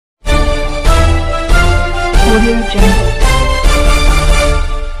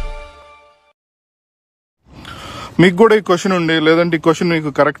మీకు కూడా ఈ క్వశ్చన్ ఉండి లేదంటే ఈ క్వశ్చన్ మీకు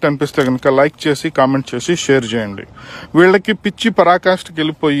కరెక్ట్ అనిపిస్తే కనుక లైక్ చేసి కామెంట్ చేసి షేర్ చేయండి. వీళ్ళకి పిచ్చి పరాకాష్ఠకి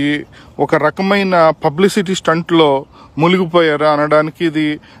వెళ్ళిపోయి ఒక రకమైన పబ్లిసిటీ స్టంట్లో మునిగిపోయారా అనడానికి ఇది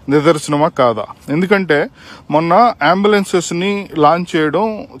నిదర్శనమా కాదా? ఎందుకంటే మొన్న అంబులెన్సెస్ని లాంచ్ చేయడం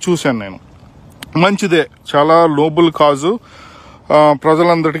చూశాను నేను. మంచిదే, చాలా నోబుల్ కాజు.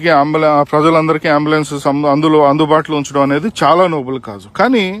 ప్రజలందరికీ అంబులెన్సెస్ అందుబాటులో ఉంచడం అనేది చాలా నోబుల్ కాజు.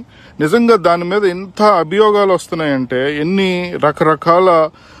 కానీ నిజంగా దాని మీద ఎంత అభియోగాలు వస్తున్నాయంటే, ఎన్ని రకరకాల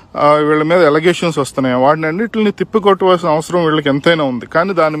వీళ్ళ మీద ఎలిగేషన్స్ వస్తున్నాయి. వాటిని అన్నింటిని తిప్పికొట్టవలసిన అవసరం వీళ్ళకి ఎంతైనా ఉంది.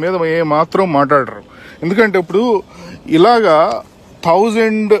 కానీ దాని మీద ఏ మాత్రం మాట్లాడరు. ఎందుకంటే ఇప్పుడు ఇలాగా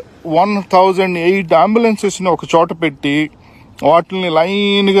 1008 అంబులెన్సెస్ని ఒక చోట పెట్టి వాటిని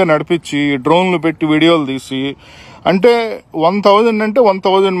లైన్గా నడిపించి డ్రోన్లు పెట్టి వీడియోలు తీసి, అంటే 1000 అంటే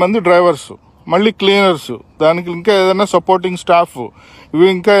 1000 మంది డ్రైవర్స్, మళ్ళీ క్లీనర్స్, దానికి ఇంకా ఏదైనా సపోర్టింగ్ స్టాఫ్, ఇవి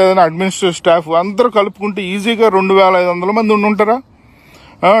ఇంకా ఏదైనా అడ్మినిస్ట్రేటివ్ స్టాఫ్ అందరూ కలుపుకుంటే ఈజీగా 2500 మంది ఉండుంటారా?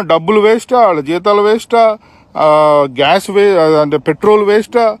 డబ్బులు వేస్టా, వాళ్ళ జీతాలు వేస్టా, గ్యాస్ అంటే పెట్రోల్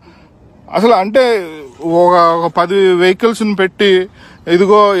వేస్టా అసలు? అంటే ఒక 10 వెహికల్స్ని పెట్టి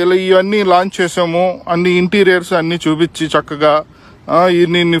ఇదిగో ఇలా ఇవన్నీ లాంచ్ చేసాము, అన్ని ఇంటీరియర్స్ అన్ని చూపించి చక్కగా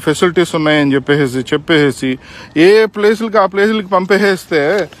ఇన్ని ఫెసిలిటీస్ ఉన్నాయని చెప్పేసి ఏ ప్లేసులకి ఆ ప్లేసులకి పంపేస్తే,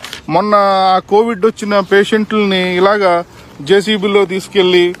 మొన్న కోవిడ్ వచ్చిన పేషెంట్లని ఇలాగా జేసీబీలో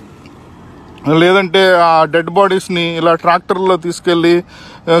తీసుకెళ్లి లేదంటే ఆ డెడ్ బాడీస్ని ఇలా ట్రాక్టర్లో తీసుకెళ్లి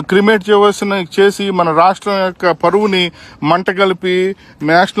క్రిమేట్ చేసి మన రాష్ట్రం యొక్క పరువుని మంట కలిపి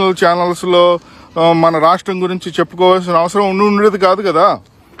నేషనల్ ఛానల్స్లో మన రాష్ట్రం గురించి చెప్పుకోవాల్సిన అవసరం ఉండేది కాదు కదా.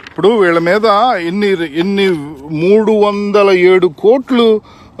 ఇప్పుడు వీళ్ళ మీద ఎన్ని 307 కోట్లు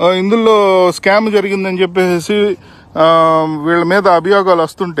ఇందులో స్కామ్ జరిగిందని చెప్పేసి వీళ్ళ మీద అభియోగాలు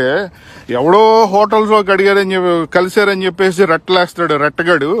వస్తుంటే, ఎవడో హోటల్స్లో కలిశారని చెప్పేసి రెట్టలేస్తాడు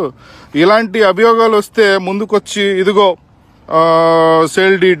రెట్టగాడు. ఇలాంటి అభియోగాలు వస్తే ముందుకొచ్చి ఇదిగో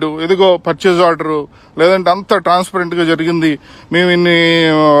సేల్ డీడ్, ఇదిగో పర్చేజ్ ఆర్డరు, లేదంటే అంత ట్రాన్స్పరెంట్గా జరిగింది, మేము ఇన్ని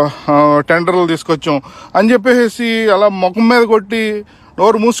టెండర్లు తీసుకొచ్చాం అని చెప్పేసి అలా ముఖం మీద కొట్టి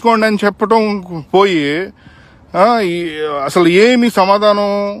నోరు మూసుకోండి అని చెప్పటం పోయి అసలు ఏమి సమాధానం,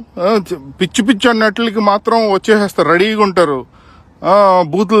 పిచ్చి అన్నట్లకి మాత్రం వచ్చేసేస్తారు, రెడీగా ఉంటారు.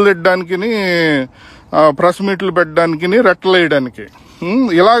 బూతులు తిట్టడానికి, ప్రెస్ మీట్లు పెట్టడానికి, రెట్టలేయడానికి.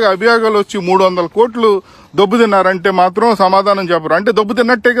 ఇలాగ అభియోగాలు వచ్చి 300 కోట్లు దొబ్బు తిన్నారంటే మాత్రం సమాధానం చెప్పరు. అంటే దొబ్బు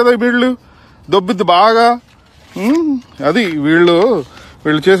తిన్నట్టే కదా వీళ్ళు, దొబ్బిద్ది బాగా. అది వీళ్ళు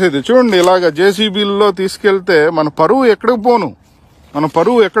చేసేది. చూడండి, ఇలాగ జేసీబీల్లో తీసుకెళ్తే మన పరువు ఎక్కడికి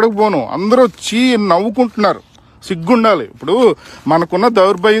పోను, అందరూ నవ్వుకుంటున్నారు. సిగ్గుండాలి. ఇప్పుడు మనకున్న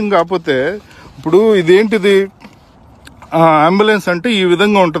దౌర్భాగ్యం కాకపోతే, ఇప్పుడు ఇదేంటిది, అంబులెన్స్ అంటే ఈ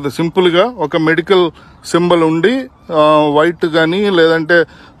విధంగా ఉంటుంది. సింపుల్గా ఒక మెడికల్ సింబల్ ఉండి వైట్ కానీ లేదంటే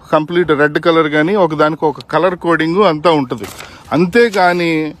కంప్లీట్ రెడ్ కలర్ కానీ ఒకదానికి ఒక కలర్ కోడింగ్ అంతా ఉంటుంది.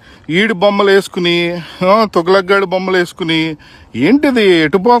 అంతేగాని ఈడి బొమ్మలు వేసుకుని తొగలగ్గాడి బొమ్మలు వేసుకుని ఏంటిది,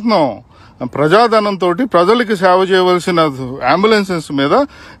 ఎటుపోతున్నాం? ప్రజాధనంతో ప్రజలకి సేవ చేయవలసిన అంబులెన్సెస్ మీద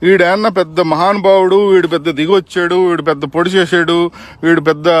వీడేమన్నా పెద్ద మహానుభావుడు, వీడు పెద్ద దిగొచ్చాడు, వీడు పెద్ద పొడి చేశాడు, వీడు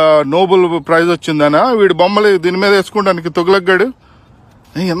పెద్ద నోబెల్ ప్రైజ్ వచ్చిందనా వీడి బొమ్మలు దీని మీద వేసుకోవడానికి తొగలగ్గాడు?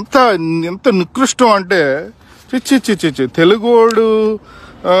 ఎంత నికృష్టం అంటే చిచ్చి. తెలుగోడు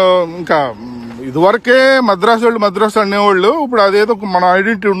ఇంకా ఇదివరకే మద్రాసు అనేవాళ్ళు, ఇప్పుడు అదేదో మన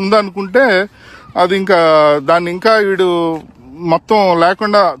ఐడెంటిటీ ఉందనుకుంటే అది ఇంకా దాన్ని ఇంకా వీడు మొత్తం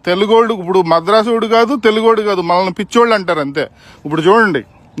లేకుండా తెలుగోడు, ఇప్పుడు మద్రాసుడు కాదు తెలుగోడు కాదు, మనల్ని పిచ్చోళ్ళు అంటారు అంతే. ఇప్పుడు చూడండి,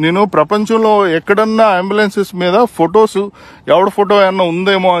 నేను ప్రపంచంలో ఎక్కడన్నా అంబులెన్సెస్ మీద ఫొటోస్ ఎవడ ఫోటో ఏమన్నా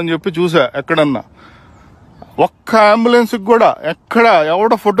ఉందేమో అని చెప్పి చూసా. ఎక్కడన్నా ఒక్క అంబులెన్స్కి కూడా ఎక్కడ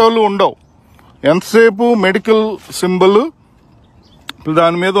ఎవడ ఫోటోలు ఉండవు. ఎంతసేపు మెడికల్ సింబల్,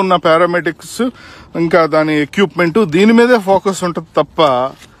 దాని మీద ఉన్న పారామెడిక్స్, ఇంకా దాని ఎక్విప్మెంట్, దీని మీదే ఫోకస్ ఉంటుంది తప్ప,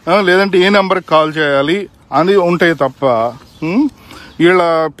 లేదంటే ఏ నెంబర్కి కాల్ చేయాలి అని ఉంటాయి తప్ప, వీళ్ళ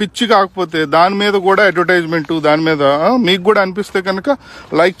పిచ్చి కాకపోతే దాని మీద కూడా అడ్వర్టైజ్మెంట్, దాని మీద మీకు కూడా అనిపిస్తే కనుక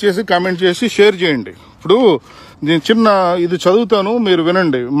లైక్ చేసి కామెంట్ చేసి షేర్ చేయండి. ఇప్పుడు నేను ఇది చదువుతాను, మీరు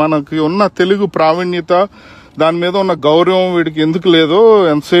వినండి. మనకి ఉన్న తెలుగు ప్రావీణ్యత, దాని మీద ఉన్న గౌరవం వీడికి ఎందుకు లేదో,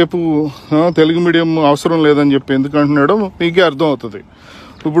 ఎంతసేపు తెలుగు మీడియం అవసరం లేదని చెప్పి ఎందుకు అంటున్నాడో మీకే అర్థం అవుతుంది.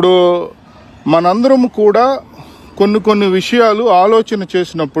 ఇప్పుడు మనందరం కూడా కొన్ని విషయాలు ఆలోచన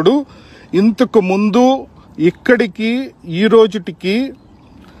చేసినప్పుడు ఇంతకు ముందు ఇక్కడికి ఈ రోజుటికి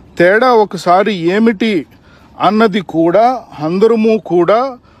తేడా ఒకసారి ఏమిటి అన్నది కూడా అందరము కూడా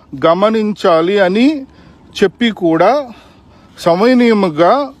గమనించాలి అని చెప్పి కూడా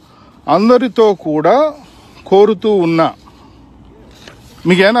సమయనీయంగా అందరితో కూడా కోరుతూ ఉన్నా.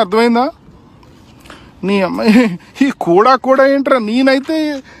 మీకేమైనా అర్థమైందా? నీ అమ్మాయి ఈ కూడా ఏంట్రా, నేనైతే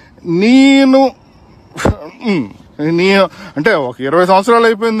నేను నీ అంటే ఒక 20 సంవత్సరాలు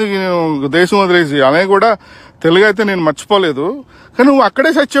అయిపోయింది దేశం వదిలేసి, అనే కూడా తెలుగు అయితే నేను మర్చిపోలేదు. కానీ నువ్వు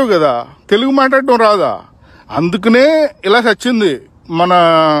అక్కడే చచ్చావు కదా, తెలుగు మాట్లాడటం రాదా? అందుకనే ఇలా చచ్చింది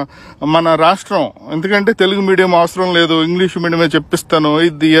మన రాష్ట్రం. ఎందుకంటే తెలుగు మీడియం అవసరం లేదు, ఇంగ్లీష్ మీడియమే చెప్పిస్తాను,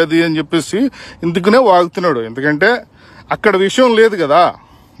 ఇది అది అని చెప్పేసి ఇందుకునే వాగుతున్నాడు. ఎందుకంటే అక్కడ విషయం లేదు కదా.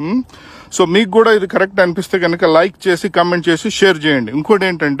 సో మీకు కూడా ఇది కరెక్ట్ అనిపిస్తే కనుక లైక్ చేసి, కమెంట్ చేసి, షేర్ చేయండి. ఇంకోటి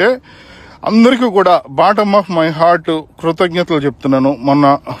ఏంటంటే అందరికీ కూడా బాటమ్ ఆఫ్ మై హార్ట్ కృతజ్ఞతలు చెప్తున్నాను. మొన్న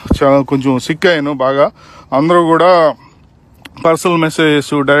కొంచెం సిక్ అయ్యాను బాగా. అందరూ కూడా personal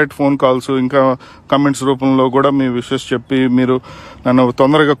messages, direct phone calls, ఇంకా కమెంట్స్ రూపంలో కూడా మీ విషెస్ చెప్పి మీరు నన్ను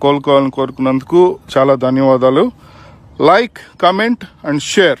తొందరగా కోలుకోవాలని కోరుకున్నందుకు చాలా ధన్యవాదాలు. Like, comment and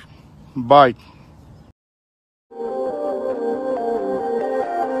share. Bye.